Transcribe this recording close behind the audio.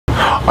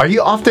Are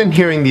you often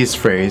hearing these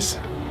phrases?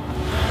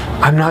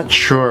 I'm not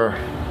sure.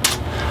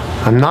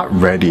 I'm not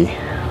ready.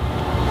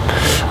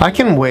 I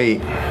can wait.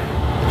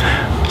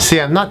 See,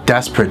 I'm not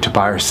desperate to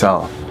buy or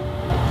sell.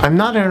 I'm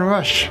not in a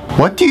rush.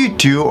 What do you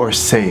do or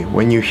say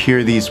when you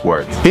hear these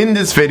words? In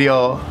this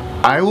video,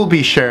 I will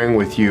be sharing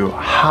with you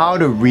how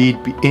to read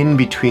in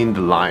between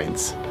the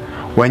lines.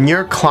 When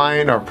your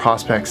client or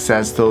prospect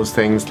says those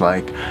things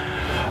like,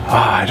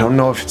 I don't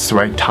know if it's the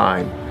right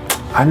time.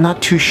 I'm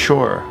not too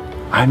sure.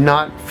 I'm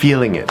not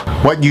feeling it.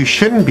 What you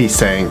shouldn't be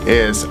saying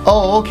is,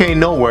 oh, okay,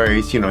 no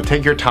worries,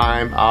 take your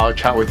time, I'll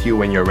chat with you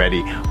when you're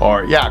ready.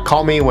 Or yeah,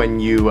 call me when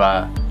you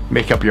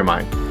make up your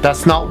mind.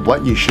 That's not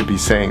what you should be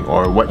saying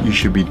or what you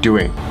should be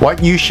doing.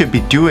 What you should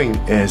be doing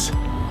is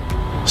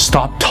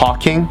stop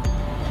talking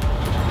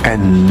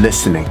and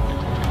listening.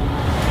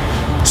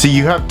 So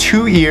you have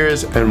 2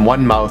 ears and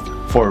 1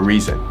 mouth for a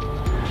reason.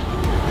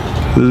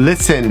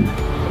 Listen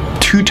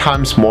 2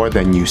 times more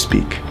than you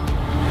speak.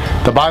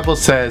 The Bible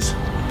says,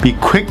 be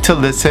quick to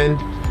listen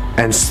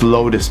and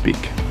slow to speak.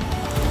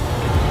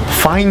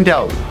 Find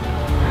out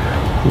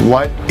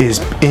what is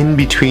in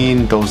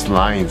between those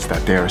lines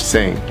that they are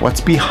saying. What's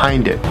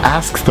behind it?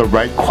 Ask the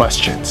right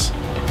questions.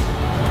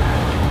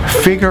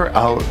 Figure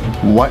out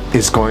what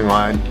is going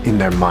on in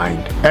their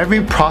mind.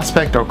 Every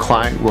prospect or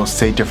client will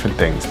say different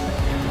things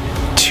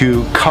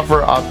to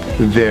cover up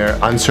their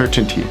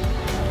uncertainty,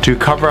 to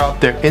cover up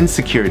their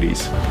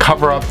insecurities,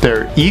 cover up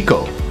their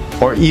ego,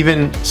 or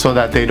even so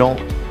that they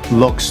don't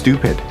look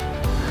stupid.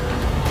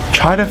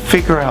 Try to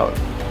figure out,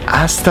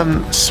 ask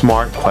them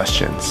smart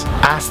questions.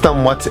 Ask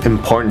them what's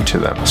important to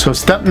them. So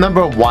step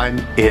number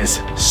 1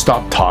 is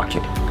stop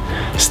talking.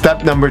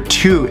 Step number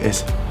 2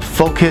 is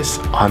focus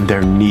on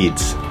their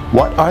needs.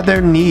 What are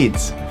their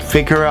needs?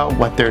 Figure out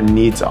what their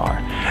needs are.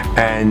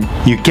 And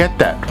you get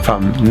that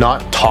from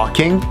not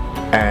talking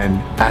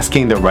and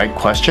asking the right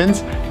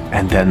questions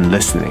and then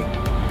listening.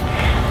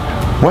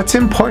 What's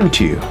important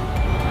to you?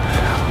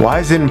 Why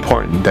is it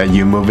important that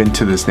you move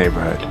into this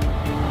neighborhood?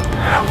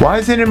 Why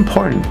is it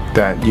important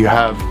that you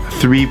have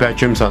 3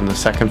 bedrooms on the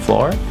 2nd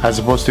floor as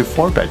opposed to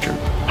 4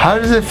 bedrooms? How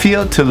does it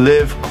feel to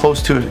live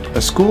close to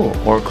a school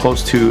or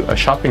close to a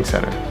shopping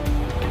center?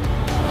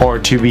 Or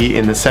to be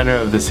in the center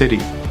of the city?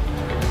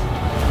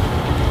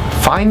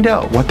 Find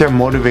out what their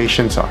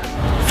motivations are.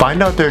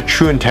 Find out their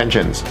true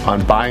intentions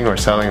on buying or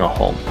selling a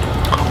home.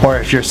 Or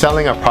if you're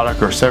selling a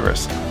product or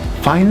service,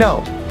 find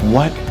out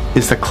what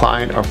is the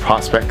client or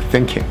prospect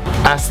thinking.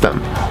 Ask them,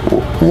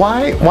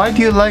 why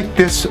do you like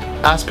this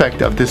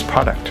aspect of this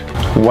product?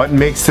 What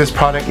makes this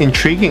product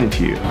intriguing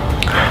to you?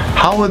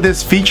 How will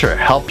this feature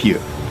help you?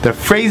 The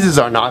phrases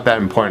are not that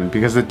important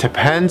because it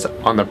depends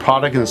on the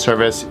product and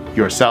service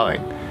you're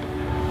selling.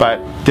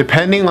 But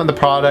depending on the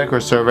product or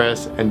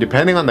service and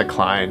depending on the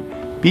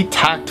client, be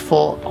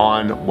tactful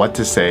on what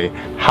to say,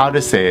 how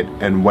to say it,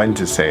 and when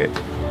to say it.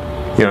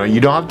 You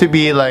don't have to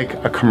be like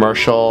a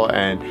commercial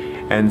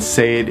and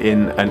say it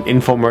in an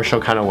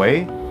infomercial kind of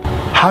way.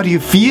 How do you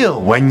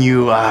feel when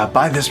you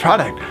buy this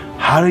product?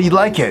 How do you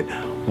like it?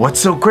 What's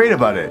so great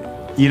about it?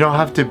 You don't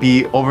have to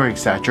be over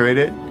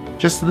exaggerated.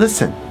 Just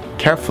listen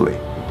carefully.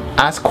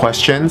 Ask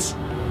questions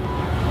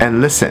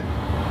and listen.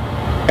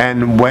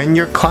 And when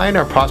your client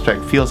or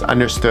prospect feels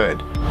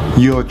understood,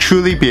 you'll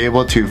truly be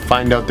able to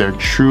find out their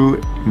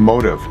true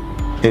motive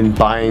in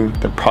buying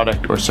the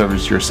product or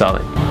service you're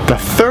selling. The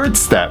 3rd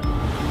step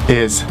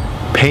is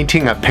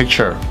painting a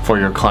picture for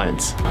your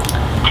clients.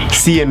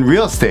 See, in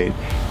real estate,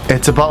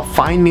 it's about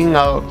finding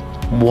out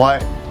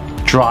what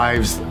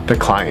drives the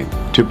client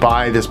to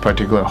buy this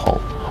particular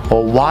home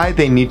or why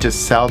they need to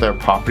sell their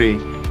property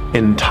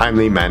in a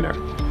timely manner.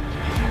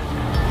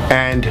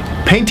 And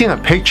painting a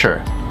picture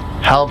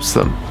helps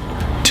them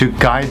to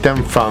guide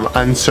them from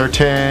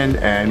uncertain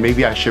and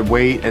maybe I should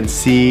wait and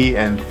see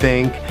and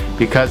think,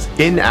 because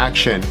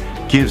inaction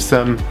gives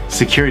them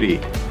security.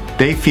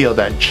 They feel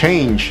that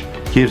change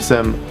gives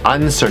them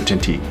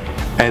uncertainty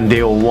and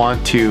they will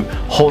want to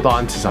hold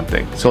on to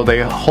something. So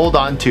they hold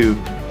on to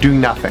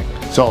doing nothing.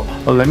 So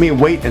let me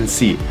wait and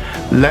see.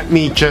 Let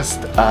me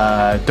just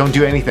don't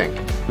do anything.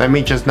 Let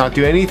me just not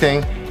do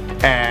anything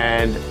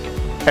and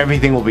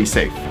everything will be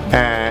safe.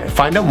 And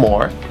find out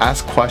more,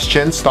 ask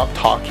questions, stop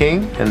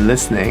talking and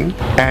listening,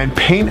 and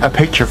paint a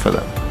picture for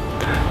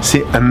them.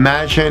 See,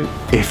 imagine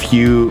if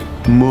you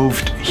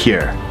moved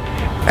here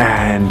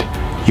and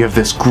you have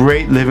this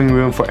great living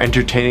room for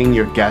entertaining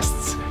your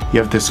guests. You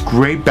have this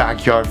great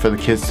backyard for the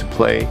kids to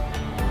play.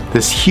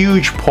 This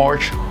huge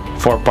porch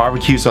for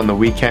barbecues on the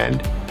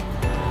weekend.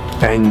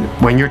 And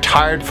when you're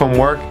tired from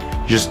work,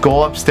 you just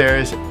go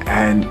upstairs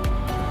and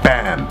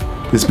bam,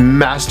 this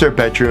master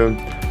bedroom,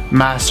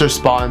 master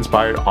spa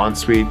inspired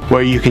ensuite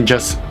where you can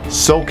just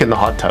soak in the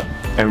hot tub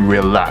and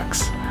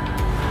relax.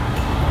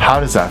 How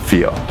does that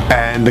feel?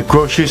 And the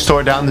grocery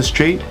store down the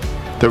street,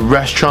 the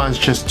restaurant's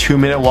just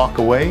 2-minute walk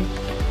away.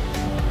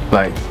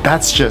 Like,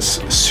 that's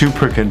just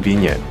super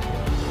convenient.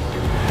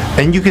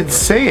 And you can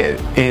say it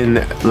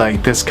in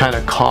like this kind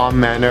of calm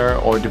manner,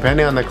 or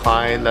depending on the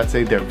client, let's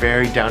say they're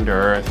very down to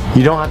earth.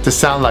 You don't have to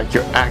sound like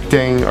you're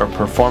acting or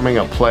performing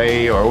a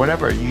play or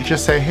whatever. You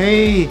just say,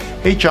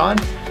 hey John,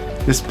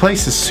 this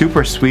place is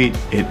super sweet.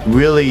 It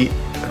really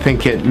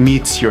think it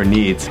meets your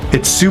needs.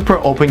 It's super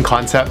open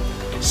concept.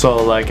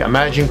 So like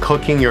imagine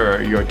cooking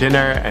your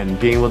dinner and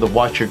being able to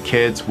watch your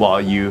kids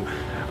while you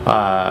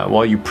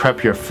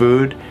prep your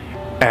food,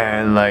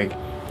 and like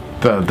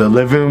the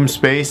living room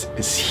space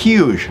is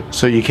huge,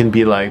 so you can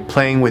be like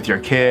playing with your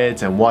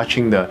kids and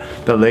watching the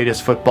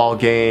latest football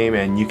game,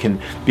 and you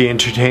can be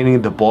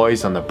entertaining the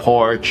boys on the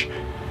porch.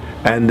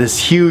 And this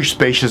huge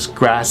spacious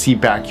grassy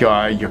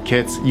backyard, your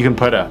kids, you can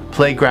put a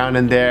playground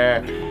in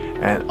there,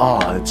 and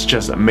oh, it's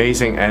just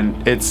amazing.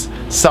 And it's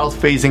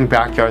south-facing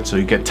backyard, so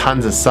you get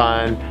tons of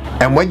sun.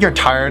 And when you're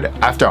tired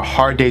after a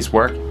hard day's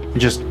work, you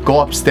just go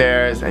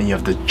upstairs and you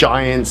have the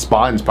giant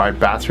spa-inspired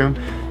bathroom,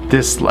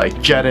 this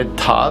like jetted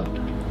tub.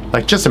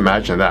 Like just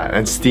imagine that.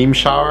 And steam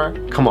shower,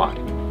 come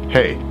on.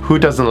 Hey, who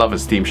doesn't love a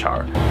steam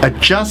shower?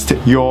 Adjust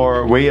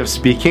your way of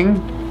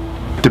speaking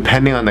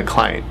depending on the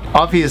client.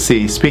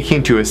 Obviously,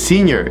 speaking to a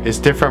senior is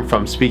different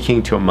from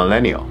speaking to a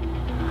millennial.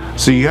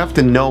 So you have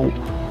to know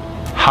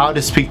how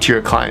to speak to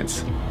your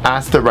clients.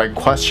 Ask the right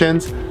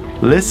questions,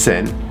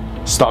 listen,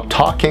 stop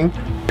talking,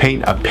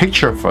 paint a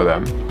picture for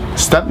them.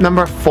 Step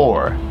number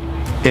 4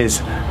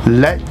 is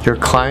let your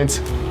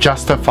clients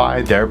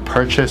justify their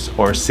purchase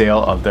or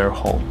sale of their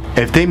home.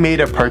 If they made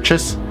a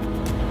purchase,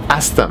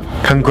 ask them,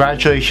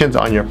 congratulations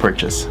on your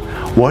purchase.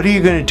 What are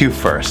you going to do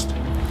first?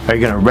 Are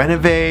you going to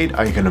renovate?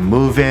 Are you going to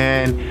move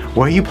in?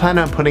 Where are you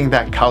planning on putting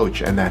that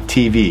couch and that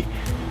TV?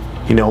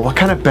 You know, what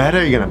kind of bed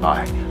are you going to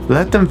buy?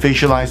 Let them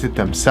visualize it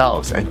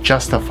themselves and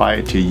justify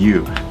it to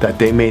you that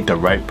they made the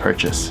right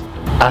purchase.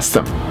 Ask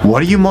them,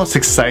 what are you most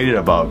excited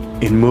about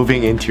in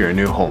moving into your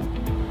new home?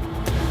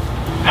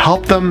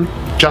 Help them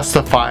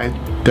justify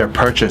their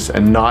purchase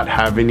and not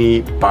have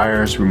any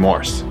buyer's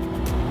remorse.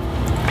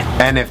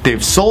 And if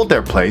they've sold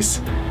their place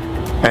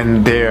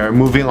and they're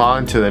moving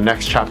on to the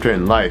next chapter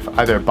in life,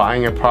 either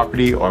buying a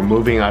property or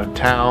moving out of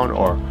town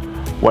or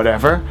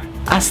whatever,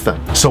 ask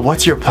them, so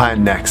what's your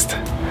plan next?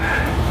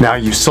 Now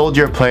you sold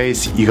your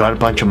place, you got a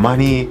bunch of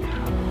money,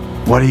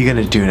 what are you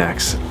gonna do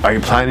next? Are you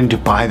planning to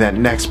buy that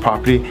next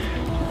property?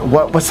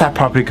 What's that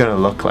property gonna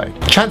look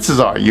like? Chances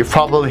are you've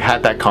probably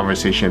had that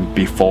conversation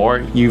before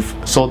you've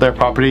sold their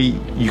property.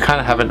 You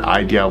kind of have an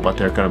idea of what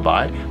they're gonna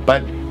buy,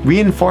 but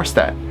reinforce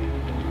that.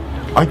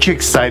 Aren't you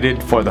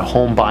excited for the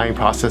home buying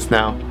process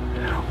now?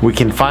 We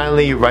can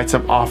finally write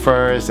some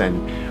offers,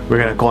 and we're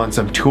gonna go on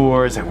some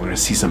tours, and we're gonna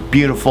see some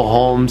beautiful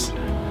homes.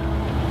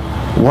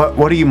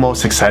 What are you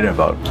most excited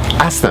about?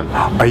 Ask them,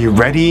 are you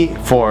ready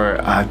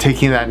for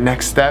taking that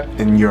next step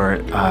in your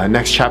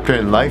next chapter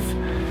in life?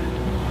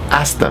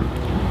 Ask them.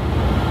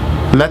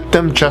 Let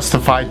them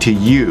justify to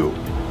you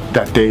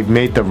that they've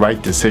made the right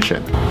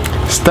decision.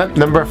 Step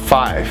number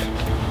 5.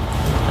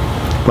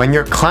 When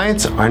your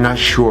clients are not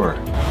sure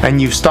and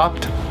you've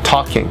stopped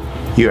talking,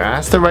 you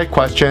ask the right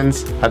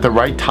questions at the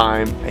right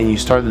time and you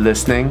start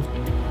listening,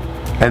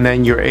 and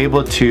then you're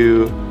able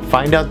to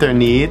find out their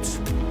needs,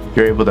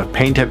 you're able to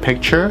paint a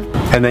picture,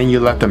 and then you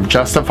let them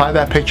justify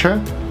that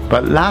picture.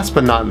 But last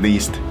but not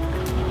least,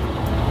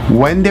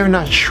 when they're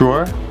not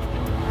sure,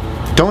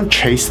 don't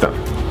chase them.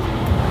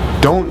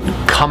 Don't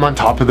come on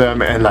top of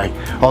them and like,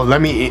 oh,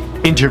 let me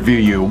interview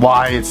you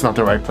why it's not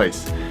the right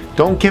place.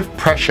 Don't give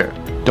pressure.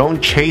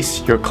 Don't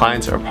chase your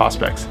clients or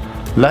prospects.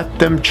 Let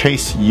them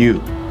chase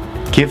you.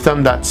 Give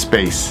them that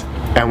space.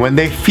 And when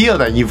they feel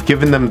that you've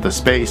given them the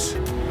space,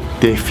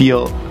 they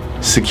feel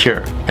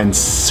secure and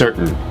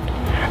certain.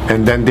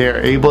 And then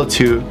they're able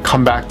to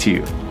come back to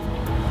you.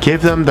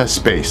 Give them the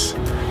space.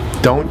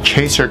 Don't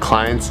chase your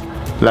clients.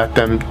 Let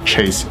them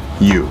chase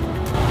you.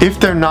 If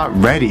they're not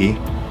ready,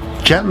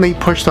 gently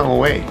push them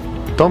away.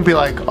 Don't be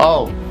like,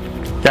 oh,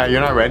 yeah,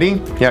 you're not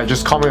ready? Yeah,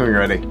 just call me when you're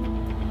ready.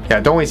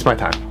 Yeah, don't waste my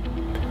time.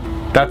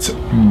 That's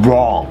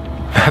wrong.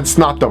 That's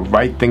not the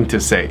right thing to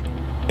say.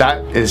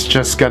 That is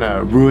just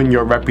gonna ruin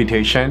your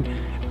reputation,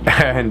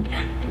 and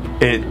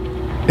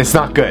it's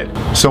not good.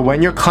 So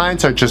when your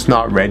clients are just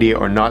not ready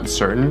or not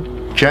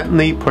certain,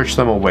 gently push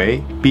them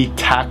away. Be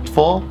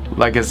tactful.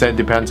 Like I said,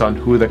 depends on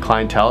who the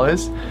clientele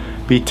is.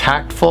 Be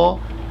tactful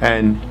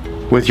and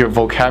with your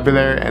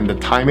vocabulary and the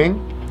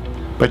timing,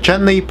 but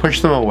gently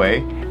push them away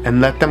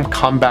and let them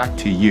come back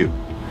to you.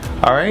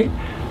 Alright?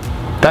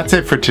 That's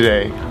it for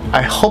today.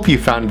 I hope you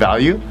found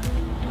value.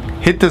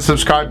 Hit the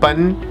subscribe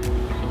button,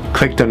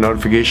 click the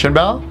notification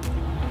bell,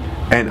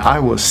 and I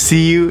will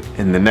see you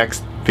in the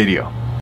next video.